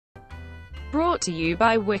Brought to you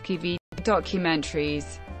by WikiVid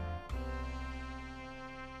Documentaries.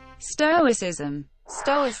 Stoicism.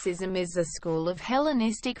 Stoicism is a school of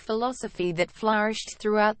Hellenistic philosophy that flourished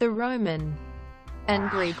throughout the Roman and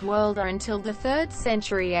Greek world until the 3rd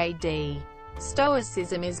century AD.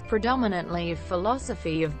 Stoicism is predominantly a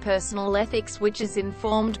philosophy of personal ethics which is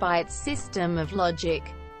informed by its system of logic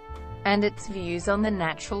and its views on the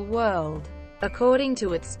natural world. According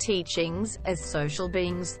to its teachings, as social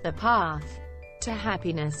beings, the path to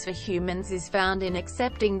happiness for humans is found in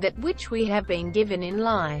accepting that which we have been given in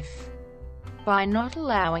life, by not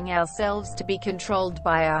allowing ourselves to be controlled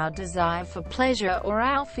by our desire for pleasure or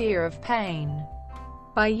our fear of pain,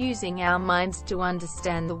 by using our minds to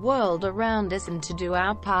understand the world around us and to do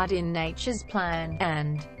our part in nature's plan,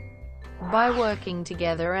 and by working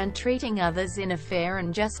together and treating others in a fair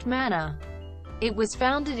and just manner. It was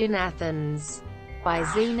founded in Athens by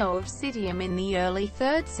Zeno of Citium in the early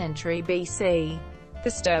 3rd century BC.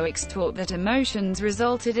 The Stoics taught that emotions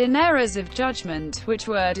resulted in errors of judgment, which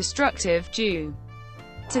were destructive due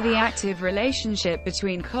to the active relationship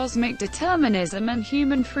between cosmic determinism and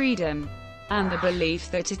human freedom, and the belief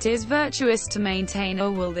that it is virtuous to maintain a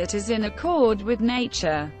will that is in accord with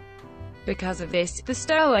nature. Because of this, the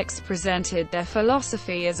Stoics presented their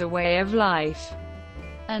philosophy as a way of life,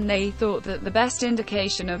 and they thought that the best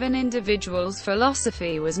indication of an individual's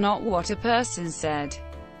philosophy was not what a person said,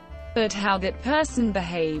 but how that person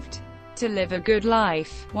behaved. To live a good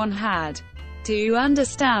life, one had to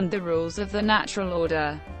understand the rules of the natural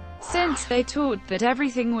order, since they taught that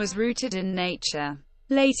everything was rooted in nature.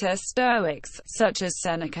 Later Stoics, such as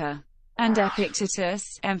Seneca and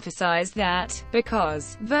Epictetus, emphasized that,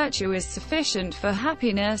 because virtue is sufficient for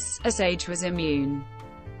happiness, a sage was immune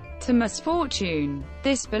to misfortune.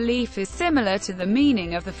 This belief is similar to the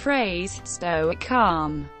meaning of the phrase, Stoic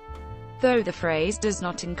calm, though the phrase does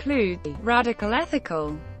not include the radical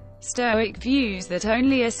ethical. Stoic views that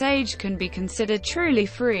only a sage can be considered truly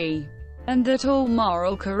free, and that all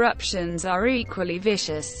moral corruptions are equally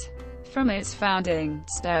vicious. From its founding,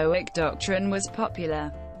 Stoic doctrine was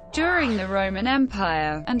popular during the Roman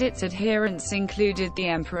Empire, and its adherents included the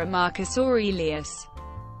Emperor Marcus Aurelius.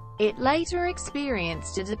 It later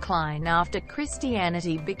experienced a decline after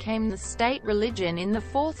Christianity became the state religion in the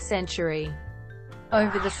 4th century.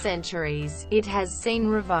 Over the centuries, it has seen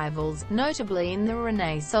revivals, notably in the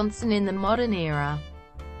Renaissance and in the modern era.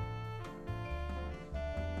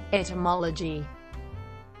 Etymology.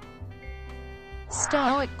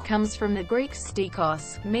 Stoic comes from the Greek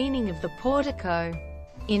stikos, meaning of the portico.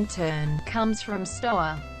 In turn, comes from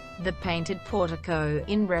stoa, the painted portico,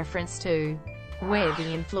 in reference to where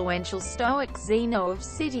the influential Stoic Zeno of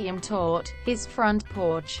Citium taught, his front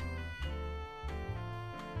porch.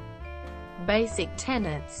 Basic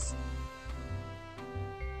tenets.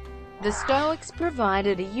 The Stoics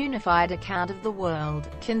provided a unified account of the world,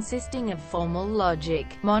 consisting of formal logic,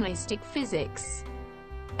 monistic physics,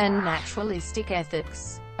 and naturalistic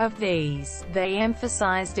ethics. Of these, they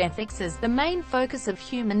emphasized ethics as the main focus of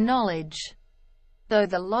human knowledge, though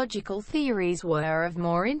the logical theories were of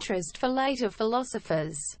more interest for later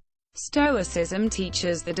philosophers. Stoicism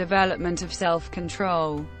teaches the development of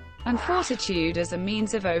self-control and fortitude as a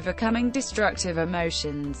means of overcoming destructive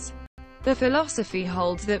emotions. The philosophy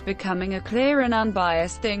holds that becoming a clear and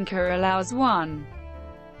unbiased thinker allows one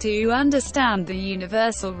to understand the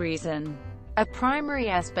universal reason. A primary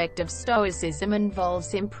aspect of Stoicism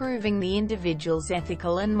involves improving the individual's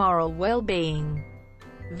ethical and moral well-being.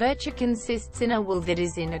 Virtue consists in a will that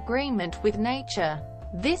is in agreement with nature.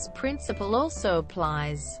 This principle also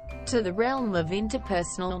applies to the realm of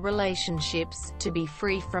interpersonal relationships, to be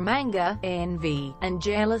free from anger, envy, and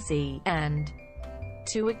jealousy, and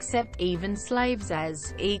to accept even slaves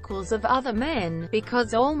as equals of other men,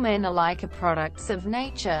 because all men alike are products of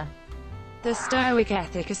nature. The Stoic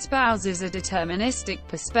ethic espouses a deterministic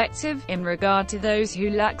perspective in regard to those who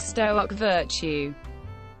lack Stoic virtue.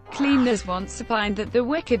 Cleaners once opined that the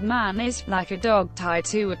wicked man is like a dog tied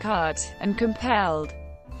to a cart, and compelled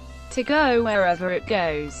to go wherever it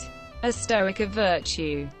goes. A Stoic of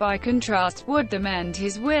virtue, by contrast, would amend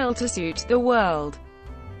his will to suit the world,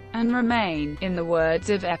 and remain, in the words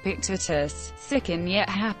of Epictetus, sick and yet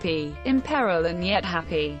happy, in peril and yet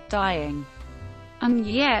happy, dying and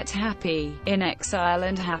yet happy, in exile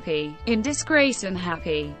and happy, in disgrace and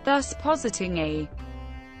happy, thus positing a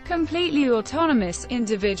completely autonomous,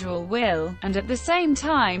 individual will, and at the same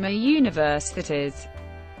time a universe that is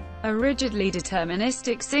a rigidly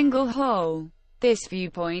deterministic single whole. This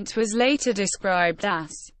viewpoint was later described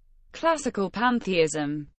as classical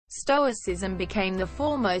pantheism. Stoicism became the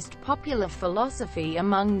foremost popular philosophy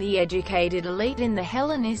among the educated elite in the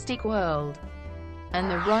Hellenistic world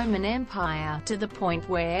and the Roman Empire, to the point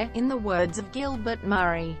where, in the words of Gilbert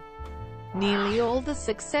Murray, nearly all the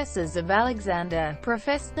successors of Alexander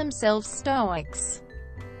professed themselves Stoics.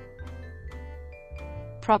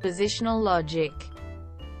 Propositional logic.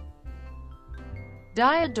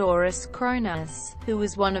 Diodorus Cronus, who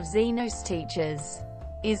was one of Zeno's teachers,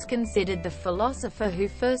 is considered the philosopher who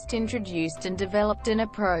first introduced and developed an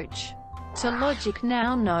approach to logic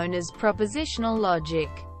now known as propositional logic.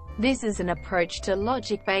 This is an approach to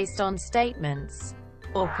logic based on statements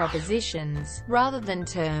or propositions, rather than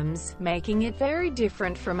terms, making it very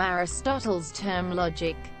different from Aristotle's term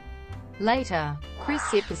logic. Later,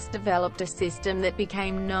 Chrysippus developed a system that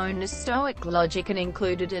became known as Stoic logic and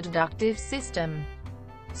included a deductive system,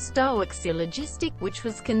 Stoic syllogistic, which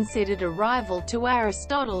was considered a rival to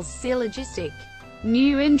Aristotle's syllogistic.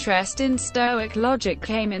 New interest in Stoic logic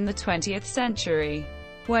came in the 20th century,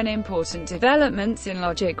 when important developments in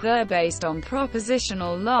logic were based on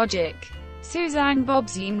propositional logic. Susanne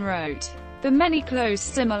Bobzien wrote, "The many close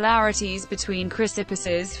similarities between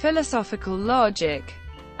Chrysippus's philosophical logic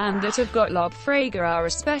and that of Gottlob Frege are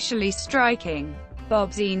especially striking."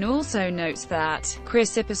 Bobzien also notes that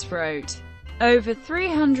Chrysippus wrote over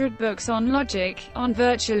 300 books on logic. On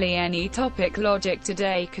virtually any topic logic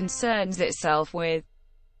today concerns itself with,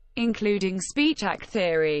 including speech-act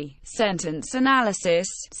theory, sentence analysis,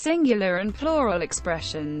 singular and plural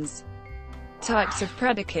expressions, types of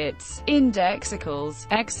predicates, indexicals,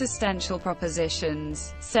 existential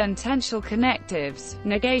propositions, sentential connectives,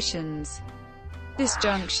 negations,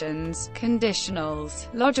 disjunctions, conditionals,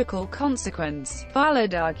 logical consequence,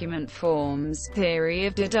 valid argument forms, theory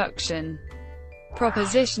of deduction,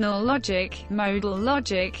 propositional logic, modal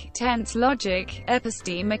logic, tense logic,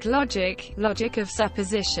 epistemic logic, logic of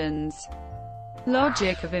suppositions,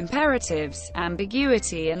 logic of imperatives,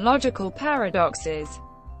 ambiguity and logical paradoxes.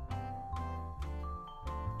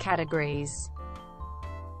 Categories.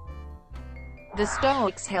 The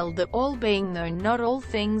Stoics held that all being, though not all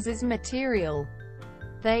things, is material.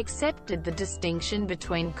 They accepted the distinction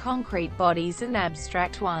between concrete bodies and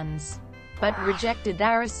abstract ones, but rejected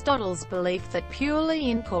Aristotle's belief that purely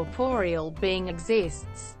incorporeal being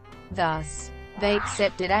exists. Thus, they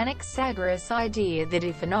accepted Anaxagoras' idea that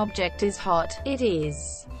if an object is hot, it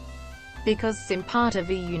is because some part of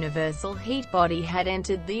a universal heat body had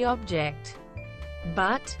entered the object.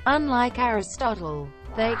 But, unlike Aristotle,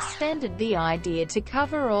 they extended the idea to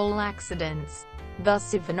cover all accidents.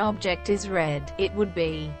 Thus, if an object is red, it would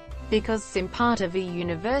be because some part of a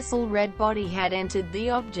universal red body had entered the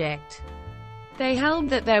object. They held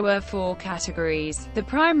that there were four categories: the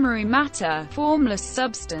primary matter, formless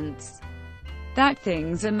substance, that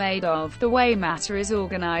things are made of, the way matter is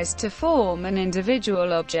organized to form an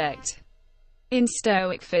individual object. In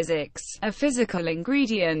Stoic physics, a physical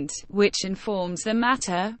ingredient, which informs the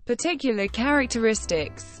matter, particular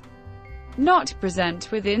characteristics not present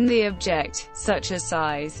within the object, such as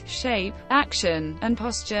size, shape, action, and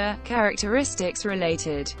posture, characteristics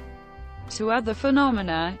related to other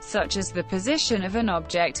phenomena, such as the position of an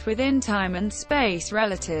object within time and space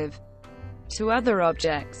relative to other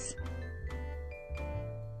objects.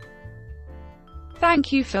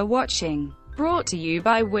 Thank you for watching. Brought to you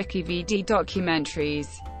by WikiVD Documentaries.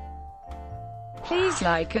 Please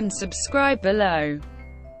like and subscribe below.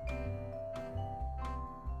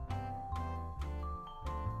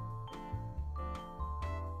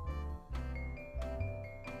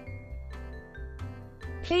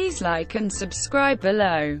 Please like and subscribe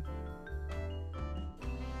below.